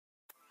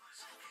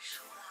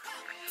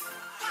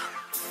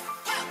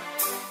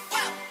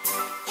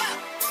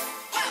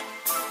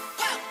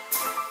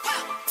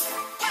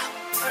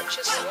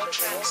Purchase your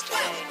tracks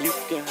today. You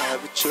can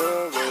have it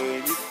your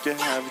way, you can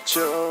have it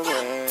your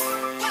way.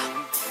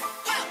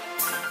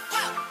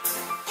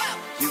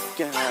 You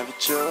can have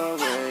it your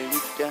way,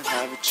 you can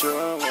have it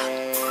your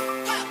way.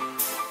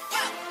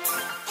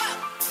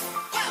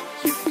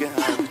 You can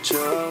have it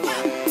your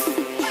way.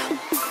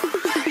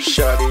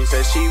 Shawty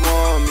says she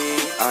want me,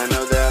 I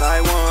know that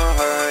I want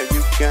her.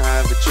 You can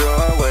have it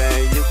your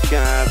way, you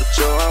can have it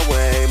your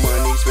way.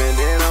 Money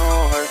spending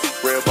on her,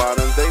 red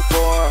bottoms they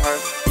for her.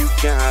 You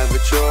can have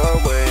it your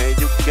way,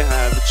 you can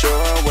have it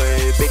your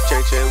way. Big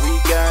check, we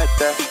got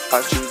that.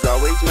 Our shoes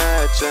always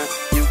matching.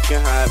 You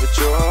can have it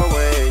your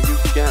way, you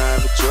can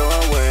have it your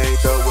way.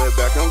 Throw it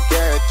back, I'm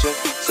catching,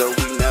 so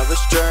we never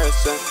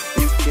stressing.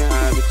 You can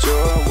have it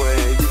your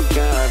way, you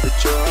can have it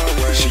your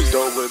way. She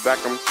throw it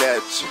back, I'm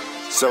catching,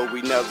 so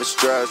we never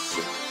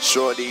stressing.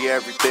 Shorty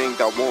everything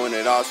I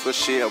wanted, also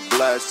she a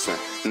blessing.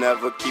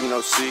 Never keep no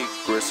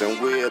secrets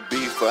and we'll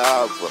be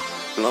forever.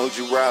 As long as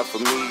you ride for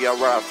me, I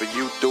ride for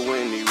you through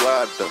any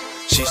weather.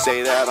 She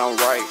say that I'm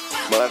right,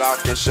 but I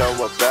can show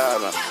her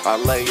better. I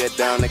lay her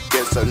down and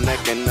kiss her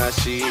neck and now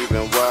she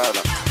even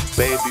wetter.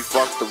 Baby,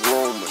 fuck the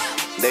rumors,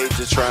 they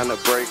just tryna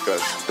break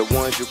us. The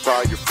ones you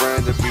call your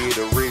friend to be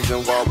the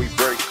reason why we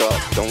break up.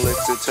 Don't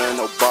listen to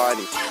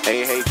nobody,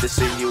 ain't hate to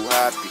see you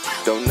happy.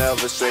 Don't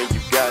never say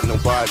you got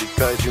nobody,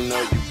 cause you know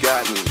you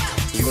got me.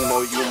 You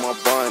know you my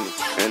bunny,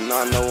 and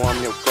I know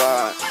I'm your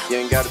Clyde. You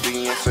ain't gotta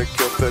be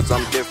insecure, cause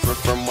I'm different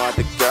from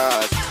other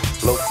guys.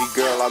 Low-key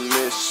girl, I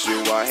miss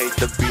you, I hate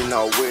to be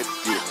not with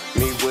you.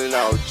 Me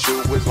without you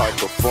is like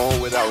a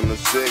phone without no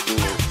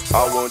signal.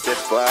 I want that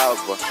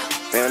forever,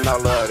 and I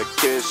love to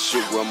kiss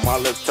you. When my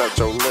lips touch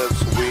your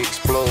lips, we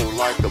explode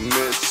like a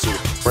missile.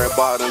 Red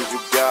bottoms, you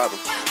got them.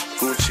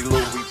 Gucci,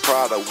 Louis,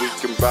 Prada, we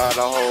can buy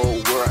the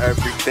whole world,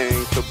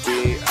 everything could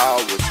be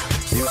ours.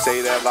 You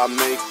say that I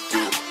make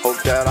you,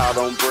 hope that I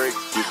don't break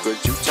you, cause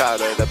you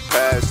tired of the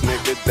past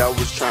nigga that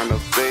was tryna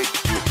fake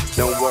you.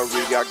 Don't worry,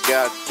 I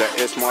got that,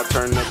 it's my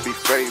turn to be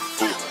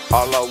faithful.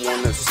 All I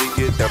wanna see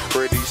is that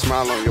pretty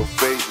smile on your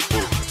face,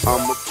 boo.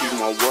 I'ma keep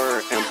my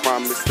word and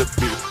promise to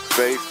be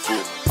faithful.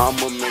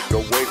 I'ma make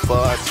a way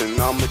for us and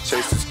I'ma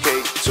chase this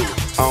cake too.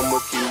 I'ma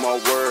keep my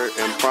word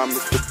and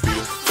promise to be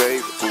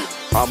faithful.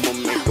 I'ma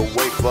make a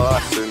way for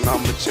us and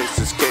I'ma chase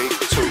this cake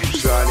too.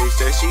 Shawty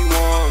said she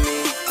want me,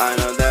 I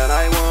know that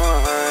I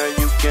want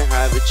her. You can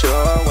have it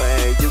your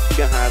way, you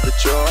can have it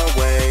your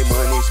way.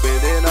 Money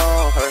spending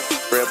on her,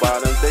 red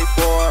bottoms they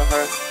for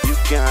her. You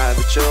can have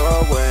it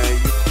your way,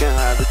 you can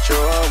have it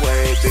your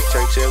way. Big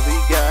church, yeah, we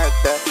got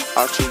that.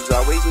 Our shoes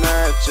always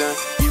matching.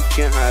 You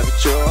can have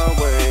it your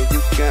way,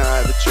 you can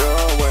have it your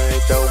way.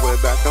 Throw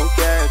it back, I'm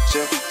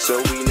catching,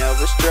 so we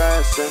never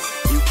stressing.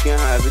 You can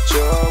have it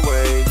your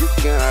way, you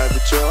can have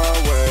it your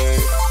way.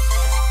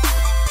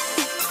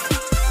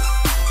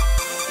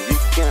 You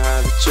can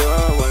have it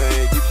your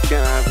way, you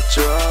can have it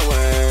your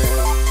way.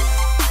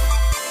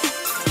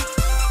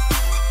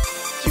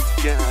 You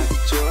can have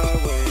it your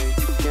way,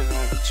 you can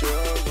have it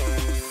your way.